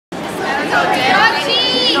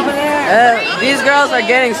These girls are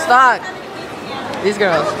getting stocked. These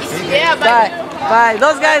girls. Yeah, Bye.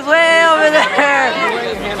 Those guys way over there.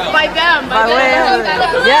 By them. Way over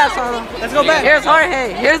there. Yeah, so let's go back. Here's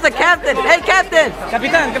Jorge. Here's the captain. Hey, captain.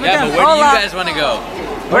 Capitan. Yeah, but where do you guys want to go?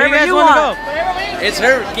 Wherever you want to go. It's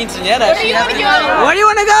her quinceañera. She has to go. Where do you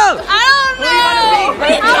want to go? I don't know.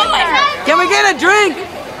 Can we get a drink?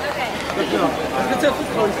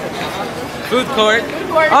 Food court.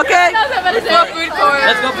 Okay. Let's go food court.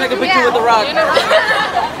 Let's go take a picture with the rock.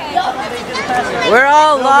 We're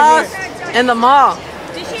all lost in the mall.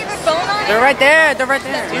 Did she have her phone on? They're right there. They're right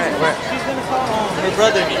there. Her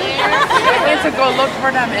brother. I went to go look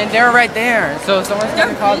for them and they're right there. So someone's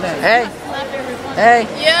gonna call them. Hey. Hey.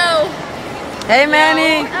 Yo. Hey,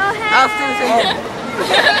 Manny. Oh, hey. I'll still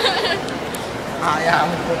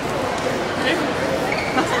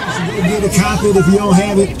Get a copy if you don't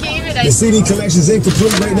have it. The CD collection's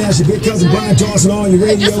incomplete right now. It's your big cousin Brian Dawson on your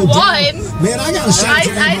radio. Just one. Man, I got a shout out to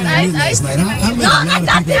everybody I met last night. I met a lot of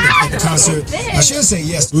people at the concert. I should say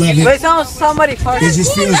yes, love it. Wait, somebody first. It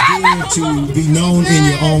just feels good to be known in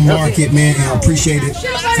your own market, man, and I appreciate it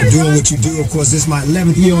for doing what you do. Of course, this is my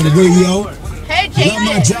 11th year on the radio. Love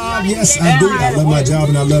my job, yes, I do. I love my job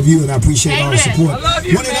and I love you and I appreciate all the support.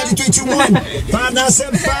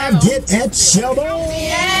 1-800-321-5975. Get at Shelby.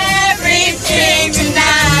 Everything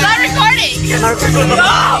tonight. Start recording. No.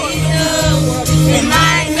 We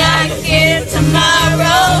might not get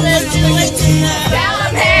tomorrow. Let's do it tonight.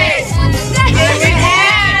 Down here.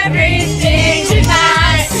 Everything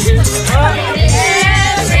tonight.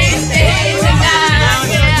 Everything tonight.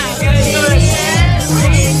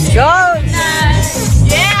 Go.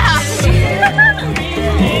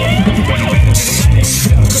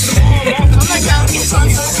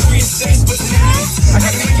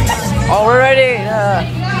 Oh, we're ready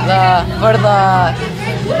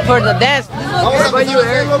for the dance. What about you,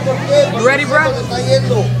 Eric? You ready, bro? You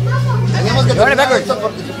ready backwards? You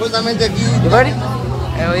ready?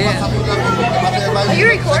 Hell yeah. Are you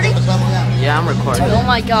recording? Yeah, I'm recording. Oh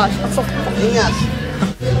my gosh.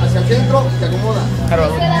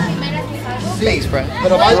 Thanks, bro.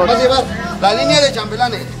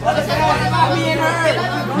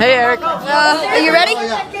 Hey, Eric. Are you ready?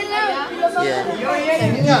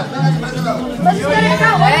 Yeah.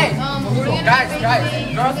 Guys,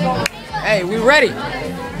 girls go. Hey, we ready.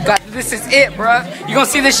 God, this is it, bro. You gonna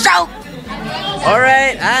see the show?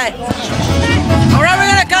 Alright, Alright, we're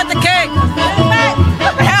gonna cut the cake. Oh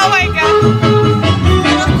my god.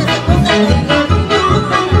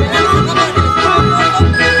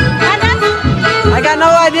 I got no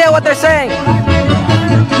idea what they're saying.